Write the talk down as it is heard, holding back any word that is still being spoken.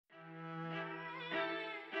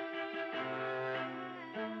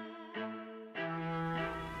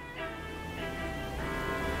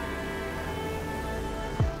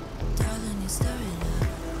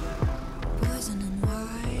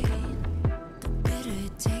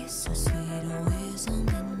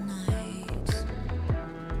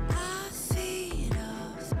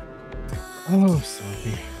Oh,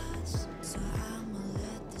 Sophie.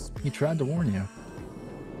 He tried to warn you.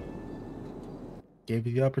 Gave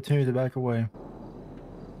you the opportunity to back away.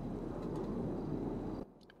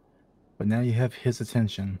 But now you have his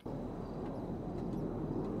attention.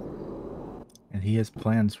 And he has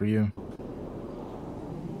plans for you.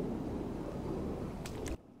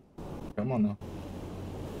 Come on now.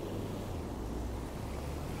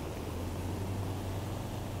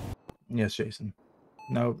 Yes, Jason.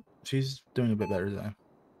 No, she's doing a bit better today.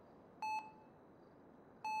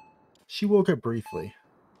 She woke up briefly,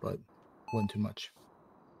 but wasn't too much.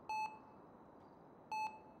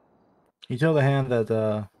 You tell the hand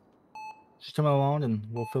that she's coming along and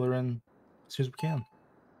we'll fill her in as soon as we can.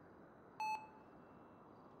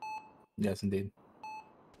 Yes, indeed.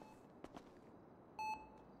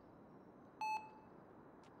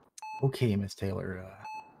 Okay, Miss Taylor.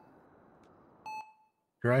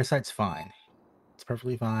 Your eyesight's fine. It's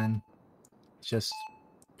perfectly fine. It's just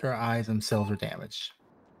your eyes themselves are damaged.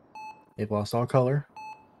 They've lost all color.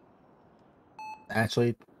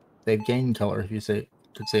 Actually, they've gained color, if you could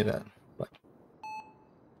say that. But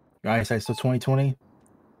your eyesight's still 20/20.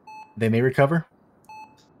 They may recover.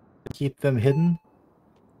 Keep them hidden,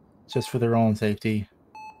 just for their own safety.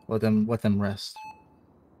 Let them rest.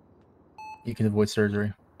 You can avoid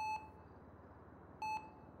surgery.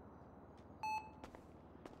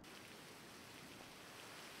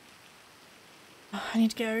 I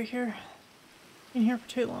need to get out of here. Been here for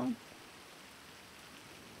too long.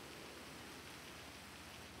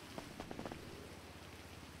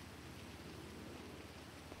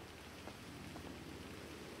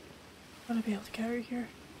 Gotta be able to get out of here.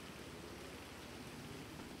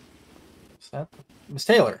 Is that Miss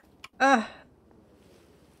Taylor? Hi.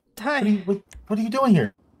 What are you doing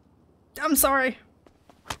here? I'm sorry.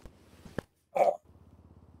 Oh.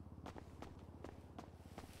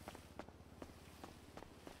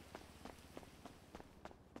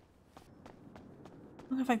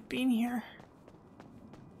 How long have I been here?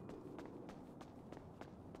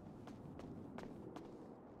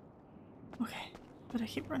 Okay, but I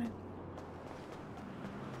keep running.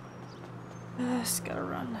 Just gotta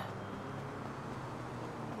run.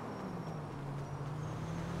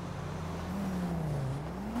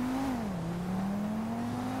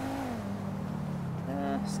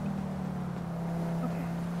 Okay.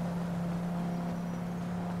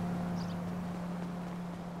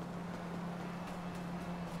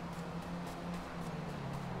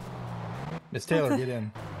 Miss Taylor, get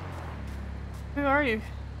in. Who are you?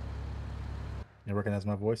 You recognize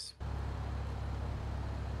my voice?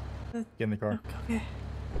 Get in the car. Okay.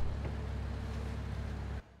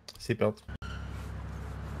 Seatbelt.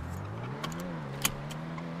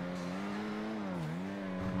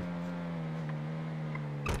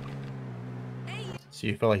 So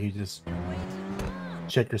you felt like you just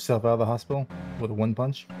checked yourself out of the hospital with a one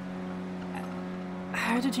punch?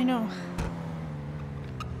 How did you know?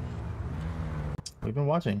 We've been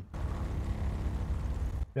watching.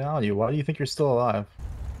 Been on you. Why do you think you're still alive?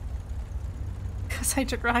 Because I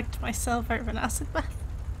dragged myself out of an acid bath.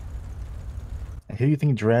 And who do you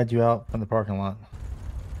think dragged you out from the parking lot?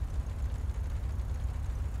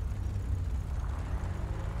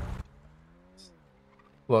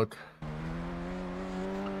 Look.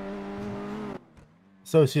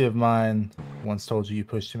 Associate of mine once told you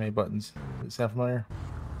pushed too many buttons. Does it sound familiar?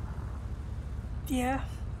 Yeah.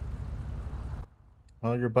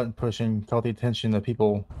 Well, your button pushing caught the attention of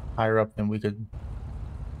people higher up than we can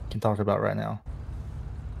talk about right now.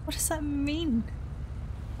 What does that mean?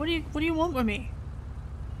 What do you want with me?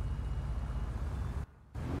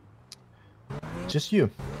 Just you.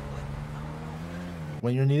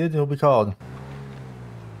 When you're needed, he'll be called.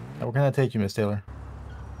 Now, where can I take you, Miss Taylor?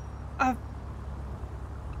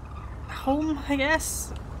 Home, I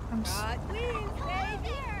guess. Hey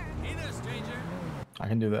there, stranger. I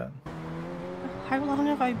can do that. How long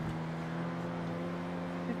have I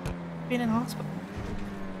been in hospital?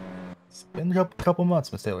 It's been a couple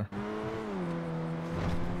months, Miss Taylor.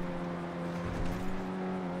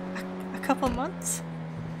 A couple months?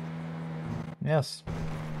 Yes. Do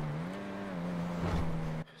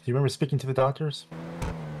you remember speaking to the doctors?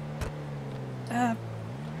 Yeah.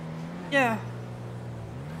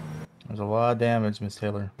 There's a lot of damage, Miss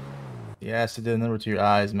Taylor. The acid did a number to your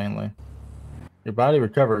eyes, mainly. Your body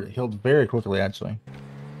recovered, healed very quickly, actually.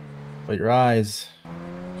 But your eyes,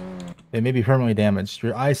 they may be permanently damaged.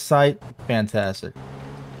 Your eyesight, fantastic.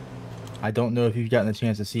 I don't know if you've gotten a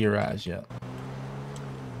chance to see your eyes yet.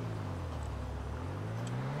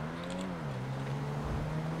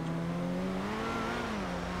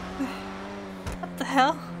 What the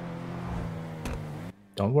hell?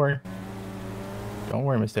 Don't worry. Don't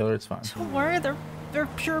worry, Miss Taylor, it's fine. Don't worry, they're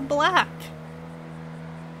pure black.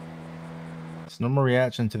 It's a normal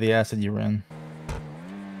reaction to the acid you ran.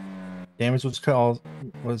 Damage was caused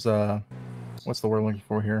was what's the word I'm looking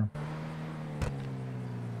for here?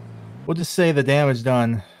 We'll just say the damage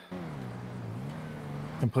done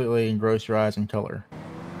completely engrossed your eyes in color.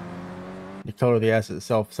 The color of the acid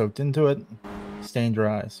itself soaked into it, stained your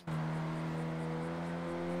eyes.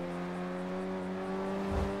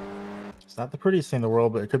 It's not the prettiest thing in the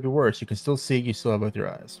world, but it could be worse. You can still see, you still have both your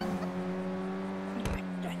eyes.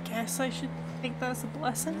 I guess I should take that as a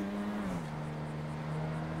blessing.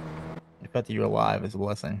 The fact that you're alive is a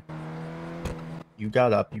blessing. You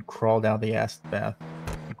got up, you crawled out of the acid bath,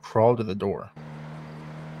 you crawled to the door.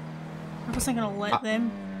 I wasn't gonna let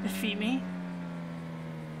them defeat me.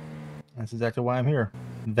 That's exactly why I'm here.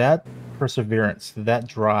 That perseverance, that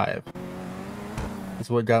drive, is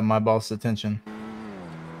what got my boss's attention.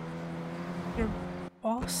 Your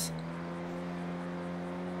boss?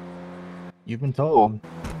 You've been told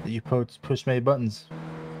that you push many buttons,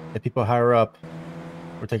 that people higher up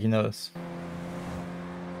were taking notice.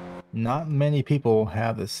 Not many people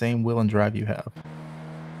have the same will and drive you have.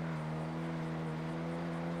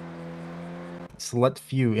 Select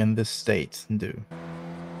few in this state do.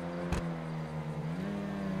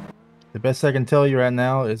 The best I can tell you right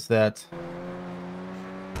now is that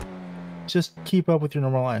just keep up with your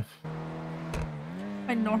normal life.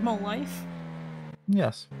 My normal life?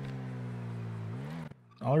 Yes.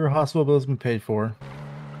 All your hospital bills have been paid for.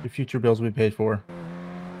 Your future bills will be paid for.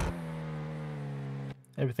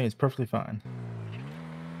 Everything is perfectly fine.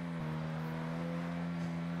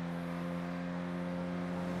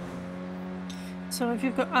 So if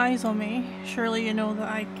you've got eyes on me, surely you know that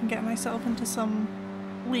I can get myself into some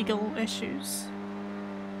legal issues.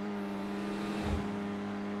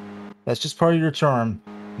 That's just part of your charm,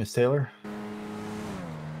 Miss Taylor.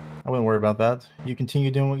 I wouldn't worry about that. You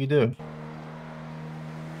continue doing what you do.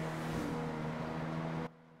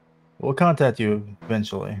 We'll contact you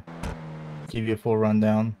eventually. Give you a full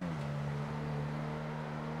rundown.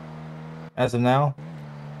 As of now,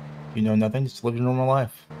 you know nothing, just live your normal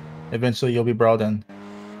life. Eventually you'll be brought in.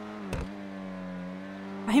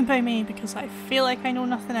 Fine by me, because I feel like I know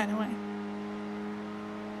nothing anyway.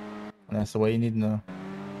 And that's the way you need to know.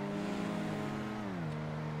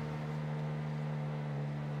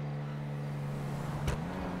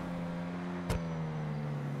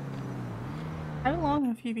 How long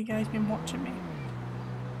have you guys been watching me?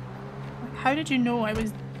 Like, how did you know I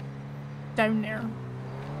was down there?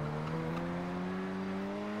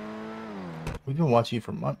 We've been watching you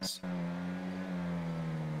for months.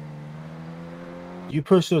 You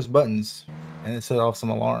push those buttons and it set off some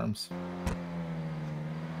alarms.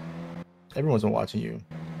 Everyone's been watching you.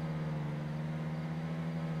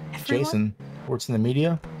 Everyone? Jason works in the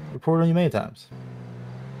media, reported on you many times.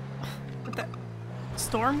 With that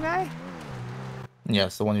storm guy?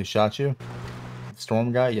 Yes, the one who shot you. The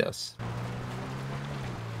storm guy, yes.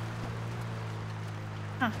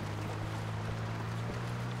 Huh.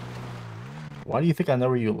 Why do you think I know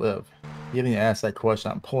where you live? You haven't even asked that question.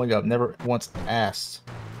 I'm pulling up. Never once asked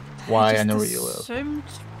why I know where you live. Assumed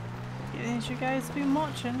you guys have been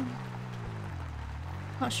watching.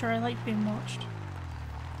 Not sure I like being watched.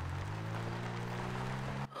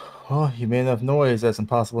 Oh, you made enough noise that's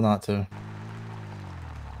impossible not to.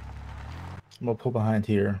 I'm gonna pull behind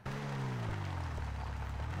here.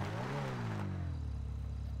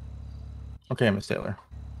 Okay, Miss Taylor.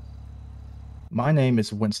 My name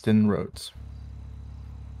is Winston Rhodes.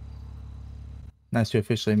 Nice to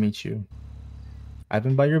officially meet you. I've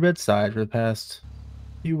been by your bedside for the past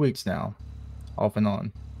few weeks now, off and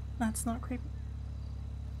on. That's not creepy.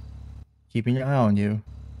 Keeping an eye on you,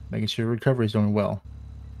 making sure your recovery is doing well.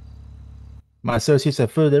 My associates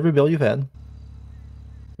have footed every bill you've had.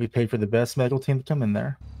 We paid for the best medical team to come in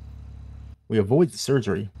there. We avoided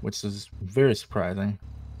surgery, which is very surprising.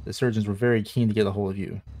 The surgeons were very keen to get a hold of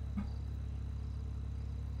you.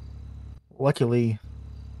 Luckily,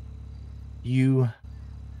 you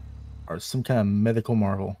are some kind of medical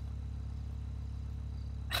marvel.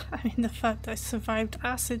 I mean, the fact I survived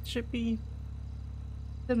acid should be...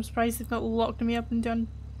 I'm surprised they've not locked me up and done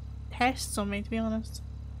tests on me, to be honest.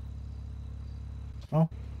 Well,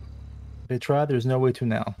 if they tried, there's no way to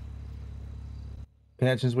now.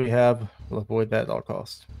 Connections we have will avoid that at all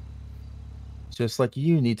costs. Just like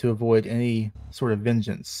you need to avoid any sort of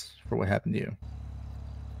vengeance for what happened to you.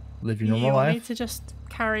 Live your normal You want life. me to just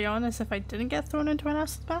carry on as if I didn't get thrown into an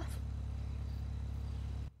acid bath?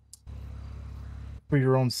 For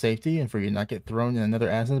your own safety and for you not get thrown in another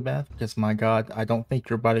acid bath, because my god, I don't think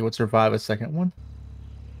your body would survive a second one.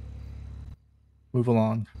 Move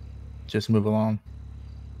along. Just move along.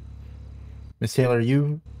 Miss Taylor,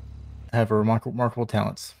 you have remarkable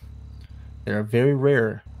talents. They are very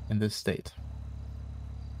rare in this state.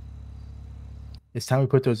 It's time we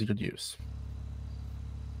put those to good use.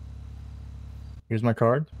 Here's my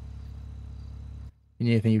card. You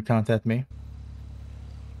need anything, you contact me.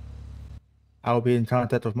 I will be in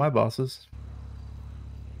contact with my bosses.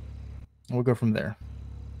 And we'll go from there.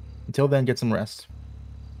 Until then, get some rest.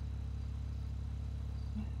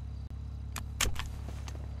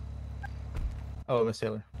 Oh, Miss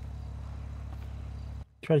Taylor.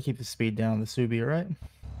 Try to keep the speed down. This will be alright.